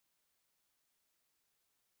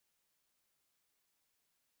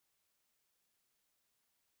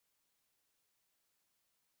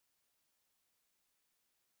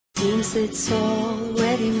seems it's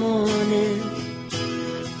already morning.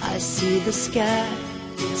 I see the sky,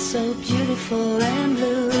 it's so beautiful and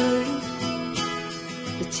blue.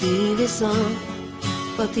 The TV's on,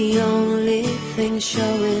 but the only thing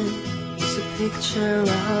showing is a picture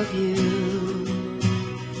of you.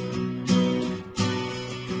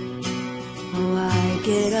 Oh, I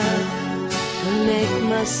get up and make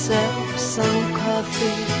myself some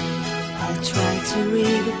coffee. I try to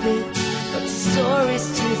read a bit, but the story's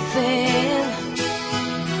too thin.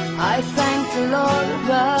 I thank the Lord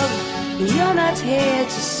above, you're not here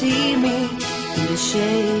to see me in the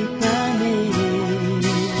shape I'm in.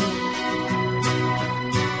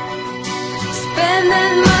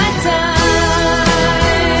 Spending my time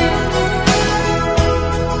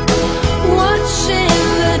watching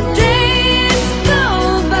the days go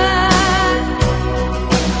by,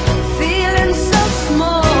 feeling so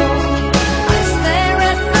small. I stare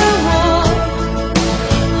at the wall,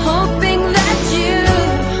 hoping that you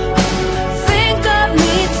think of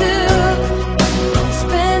me too.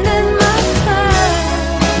 Spending my time.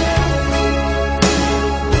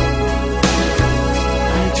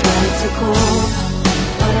 I try to call,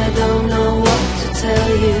 but I don't know what to tell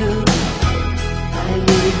you. I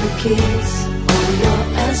leave the keys on your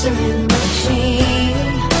answering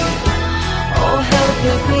machine. Oh, help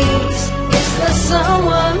me please, is there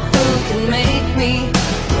someone who can make me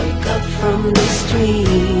wake up from this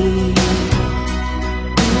dream?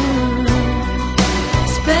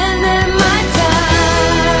 Spending my time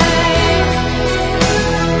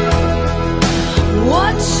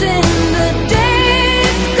watching the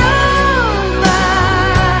days go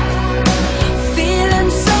by, feeling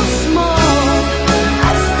so small.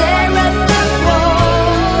 I stare at the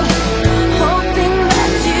wall, hoping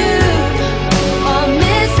that you are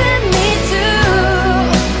missing me too.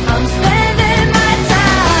 I'm spending my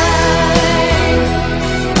time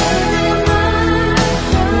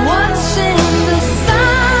watching the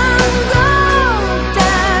sun go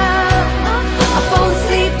down. I won't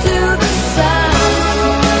sleep to the sound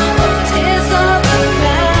of tears of a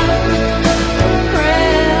clown.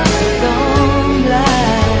 Prayer don't lie.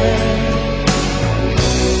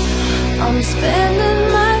 I'm spending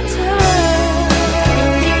my time.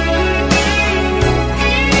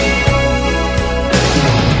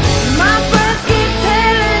 My friends keep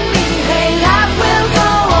telling me, hey, life will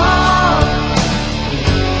go on.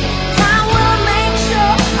 Time will make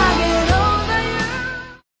sure I get over you.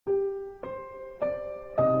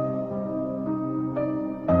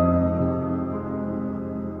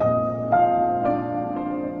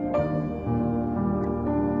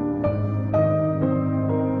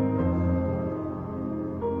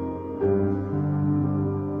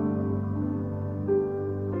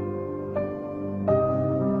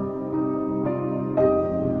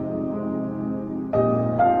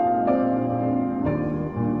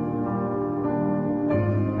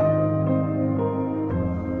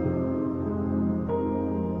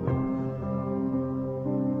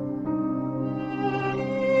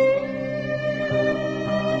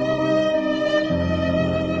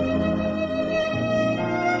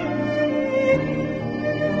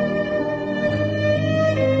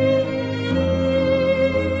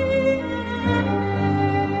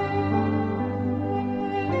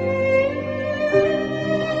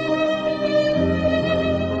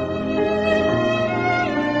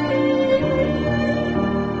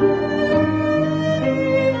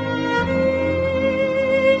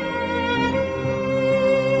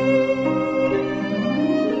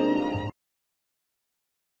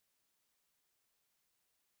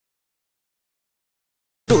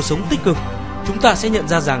 Độ sống tích cực, chúng ta sẽ nhận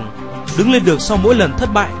ra rằng đứng lên được sau mỗi lần thất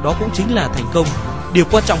bại đó cũng chính là thành công. Điều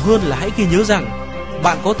quan trọng hơn là hãy ghi nhớ rằng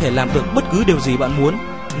bạn có thể làm được bất cứ điều gì bạn muốn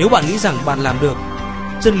nếu bạn nghĩ rằng bạn làm được.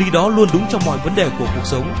 Chân lý đó luôn đúng trong mọi vấn đề của cuộc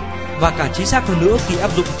sống và càng chính xác hơn nữa khi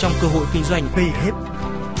áp dụng trong cơ hội kinh doanh.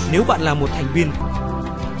 Nếu bạn là một thành viên,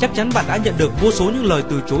 chắc chắn bạn đã nhận được vô số những lời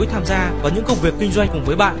từ chối tham gia vào những công việc kinh doanh cùng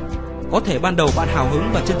với bạn. Có thể ban đầu bạn hào hứng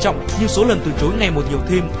và trân trọng, nhưng số lần từ chối ngày một nhiều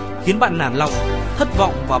thêm khiến bạn nản lòng, thất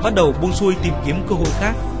vọng và bắt đầu buông xuôi tìm kiếm cơ hội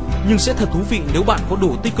khác. Nhưng sẽ thật thú vị nếu bạn có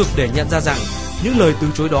đủ tích cực để nhận ra rằng những lời từ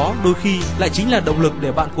chối đó đôi khi lại chính là động lực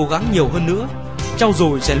để bạn cố gắng nhiều hơn nữa, trau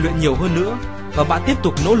dồi rèn luyện nhiều hơn nữa, và bạn tiếp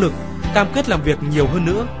tục nỗ lực, cam kết làm việc nhiều hơn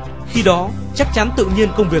nữa. Khi đó, chắc chắn tự nhiên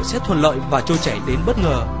công việc sẽ thuận lợi và trôi chảy đến bất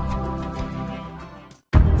ngờ.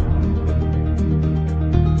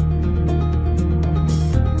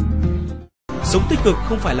 Sống tích cực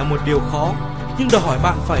không phải là một điều khó, nhưng đòi hỏi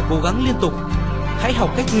bạn phải cố gắng liên tục. Hãy học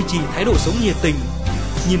cách duy trì thái độ sống nhiệt tình,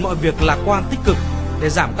 nhìn mọi việc lạc quan tích cực để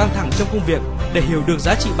giảm căng thẳng trong công việc, để hiểu được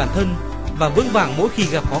giá trị bản thân và vững vàng mỗi khi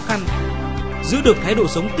gặp khó khăn. Giữ được thái độ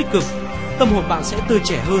sống tích cực, tâm hồn bạn sẽ tươi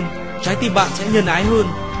trẻ hơn, trái tim bạn sẽ nhân ái hơn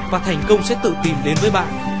và thành công sẽ tự tìm đến với bạn.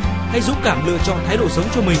 Hãy dũng cảm lựa chọn thái độ sống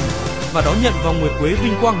cho mình và đón nhận vòng nguyệt quế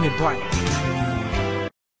vinh quang huyền thoại.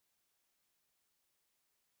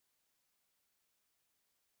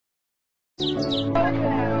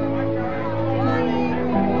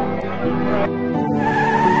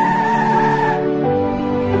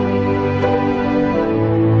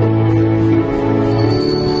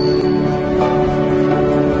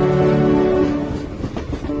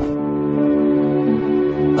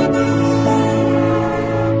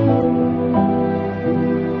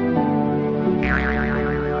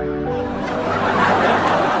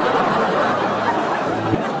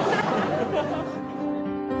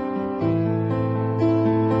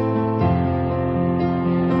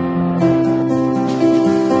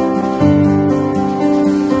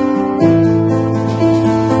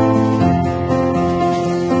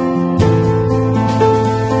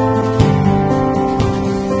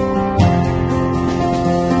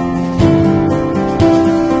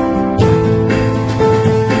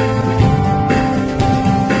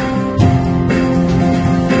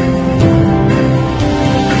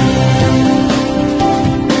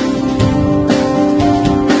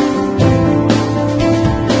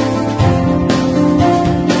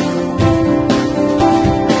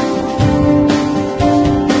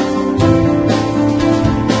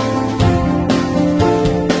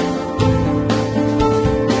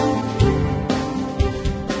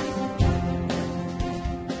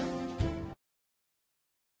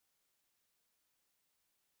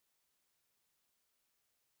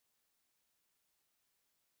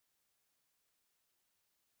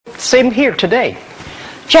 Same here today.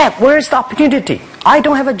 Jack, where's the opportunity? I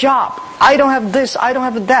don't have a job. I don't have this. I don't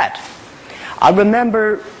have that. I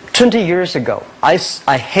remember 20 years ago, I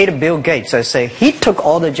hated Bill Gates. I say, he took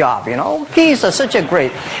all the job, you know. He's such a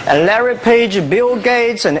great. And Larry Page, Bill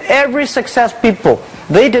Gates, and every success people,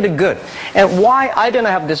 they did it good. And why I didn't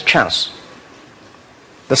have this chance?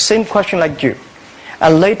 The same question like you.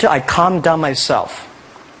 And later I calmed down myself.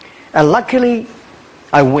 And luckily,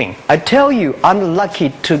 I win. I tell you, I'm lucky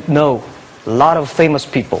to know a lot of famous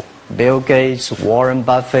people. Bill Gates, Warren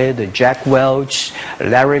Buffett, Jack Welch,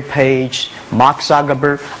 Larry Page, Mark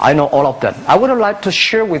Zuckerberg. I know all of them. I would like to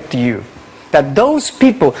share with you that those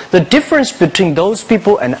people, the difference between those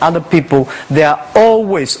people and other people, they are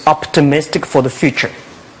always optimistic for the future.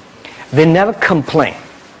 They never complain.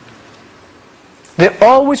 They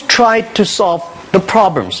always try to solve the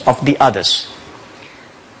problems of the others.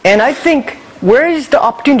 And I think, where is the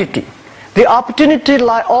opportunity? The opportunity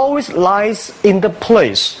always lies in the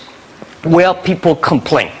place where people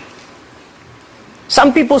complain.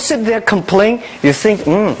 Some people sit there complain. You think,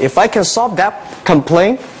 if I can solve that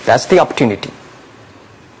complaint, that's the opportunity.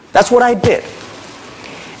 That's what I did.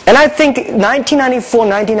 And I think 1994,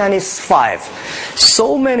 1995,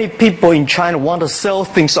 so many people in China want to sell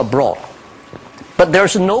things abroad. But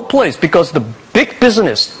there's no place because the big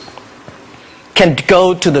business can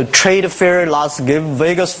go to the trade fair, Las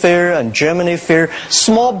Vegas fair and Germany fair.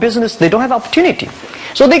 Small business, they don't have opportunity.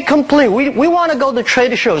 So they complain, we want to go to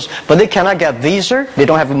trade shows, but they cannot get visa, they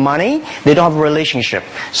don't have money, they don't have a relationship.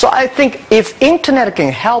 So I think if internet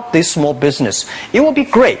can help this small business, it will be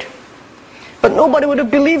great. But nobody would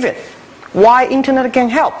believe it. Why internet can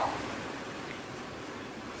help?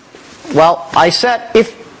 Well, I said,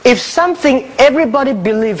 if something, everybody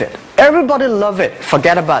believe it, everybody love it,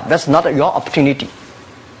 forget about it. That's not your opportunity.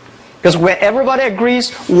 Because when everybody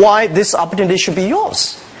agrees, why this opportunity should be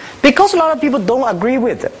yours? Because a lot of people don't agree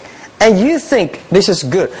with it. And you think this is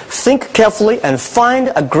good. Think carefully and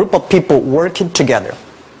find a group of people working together.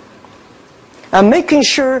 And making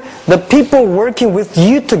sure the people working with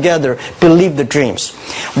you together believe the dreams.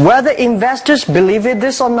 Whether investors believe in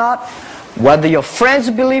this or not, whether your friends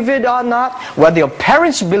believe it or not, whether your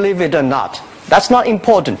parents believe it or not, that's not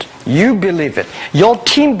important. You believe it. Your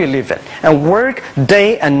team believe it. And work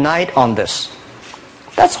day and night on this.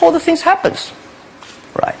 That's how the things happens.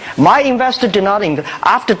 Right. My investor did not invest.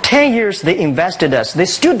 After 10 years they invested us. They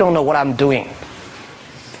still don't know what I'm doing.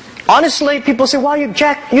 Honestly, people say, "Why,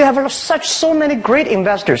 Jack, you have so many great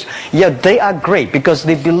investors." Yeah, they are great because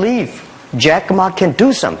they believe Jack Ma can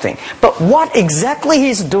do something. But what exactly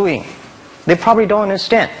he's doing, they probably don't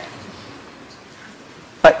understand.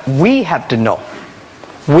 But we have to know.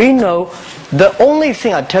 We know the only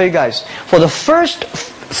thing I tell you guys, for the first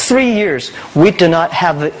 3 years, we do not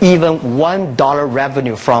have even $1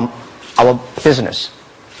 revenue from our business.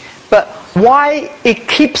 But why it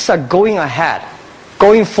keeps us going ahead,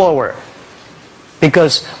 going forward?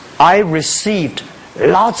 Because I received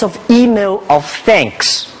lots of email of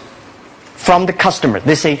thanks from the customer.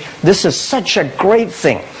 They say, this is such a great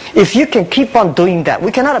thing. If you can keep on doing that,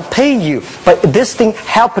 we cannot pay you, but this thing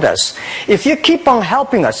helped us. If you keep on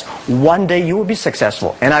helping us, one day you will be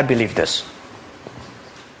successful. And I believe this.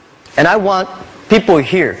 And I want people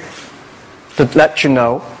here to let you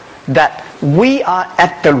know that we are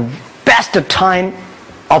at the best time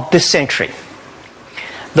of this century.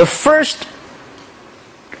 The first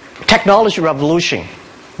technology revolution,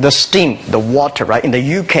 the steam, the water, right, in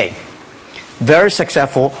the UK, very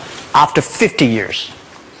successful after 50 years.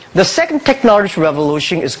 The second technology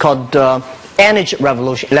revolution is called energy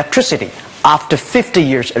revolution, electricity. After 50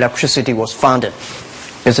 years, electricity was founded.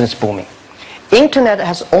 Business booming. Internet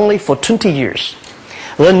has only for 20 years.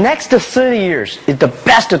 The next 30 years is the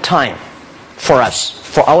best time for us,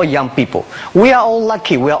 for our young people. We are all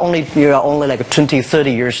lucky. We are only like 20,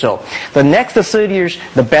 30 years old. The next 30 years,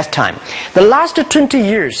 the best time. The last 20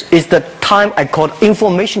 years is the time I call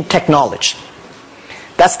information technology.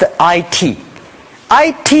 That's the IT.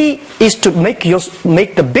 IT is to make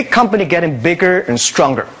the big company getting bigger and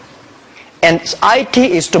stronger. And IT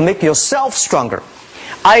is to make yourself stronger.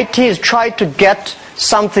 IT is trying to get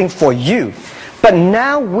something for you. But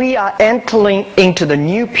now we are entering into the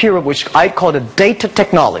new period which I call the data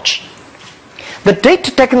technology. The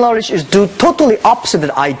data technology is totally opposite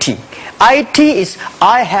of IT. IT is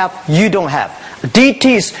I have, you don't have. DT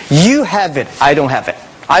is you have it, I don't have it.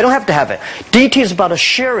 I don't have to have it. DT is about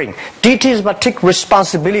sharing. DT is about taking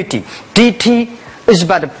responsibility. DT is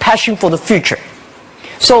about the passion for the future.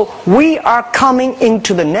 So we are coming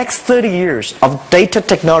into the next 30 years of data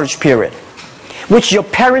technology period, which your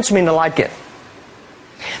parents may not like it,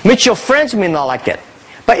 which your friends may not like it.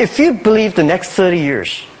 But if you believe the next 30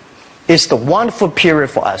 years is the wonderful period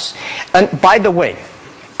for us. And by the way,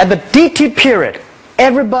 at the DT period,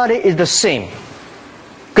 everybody is the same.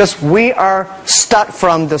 Because we are start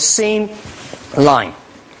from the same line.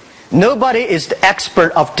 Nobody is the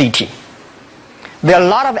expert of DT. There are a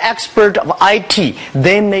lot of experts of IT.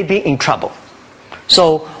 They may be in trouble.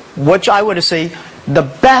 So what I would say, the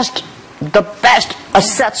best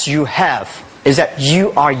assets you have is that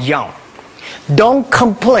you are young. Don't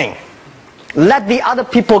complain. Let the other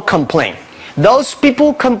people complain. Those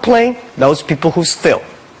people complain, those people who steal.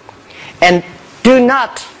 And do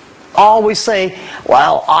not always say,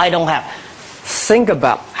 well, I don't have. Think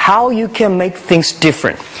about how you can make things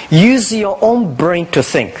different. Use your own brain to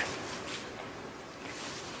think.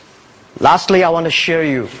 Lastly, I want to share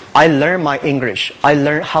you, I learned my English. I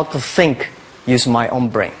learned how to think, use my own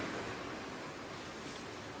brain.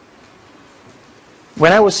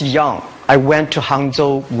 When I was young, I went to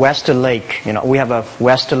Hangzhou West Lake. You know, we have a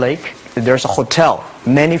West Lake. There's a hotel.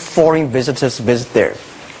 Many foreign visitors visit there.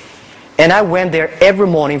 And I went there every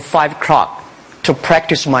morning, 5 o'clock, to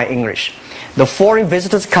practice my English. The foreign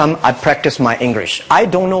visitors come, I practice my English. I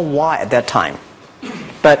don't know why at that time.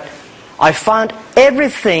 But I found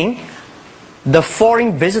everything the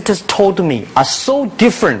foreign visitors told me are so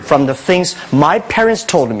different from the things my parents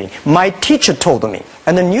told me, my teacher told me,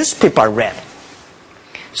 and the newspaper I read.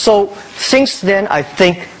 So since then, I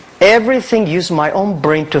think everything use my own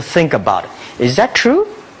brain to think about it. Is that true?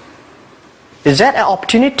 Is that an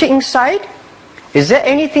opportunity inside? Is there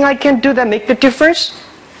anything I can do that make the difference?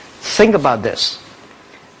 Think about this.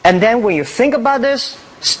 And then when you think about this,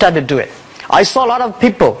 start to do it. I saw a lot of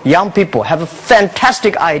people, young people, have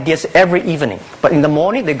fantastic ideas every evening. But in the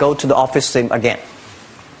morning, they go to the office same again.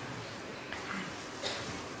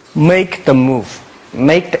 Make the move.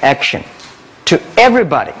 Make the action. To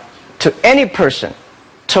everybody, to any person,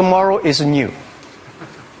 tomorrow is new.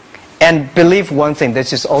 And believe one thing,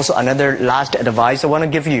 this is also another last advice I want to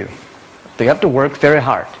give you. You have to work very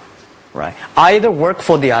hard, right? Either work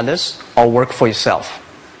for the others or work for yourself.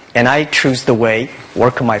 And I choose the way,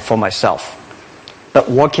 work for myself. But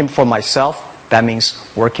working for myself, that means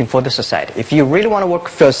working for the society. If you really want to work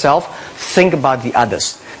for yourself, think about the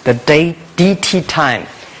others. The DT time,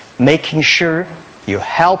 making sure you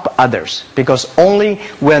help others. Because only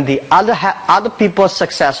when the other people are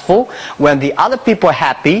successful, when the other people are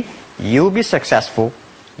happy, you will be successful,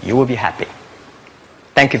 you will be happy.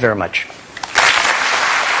 Thank you very much.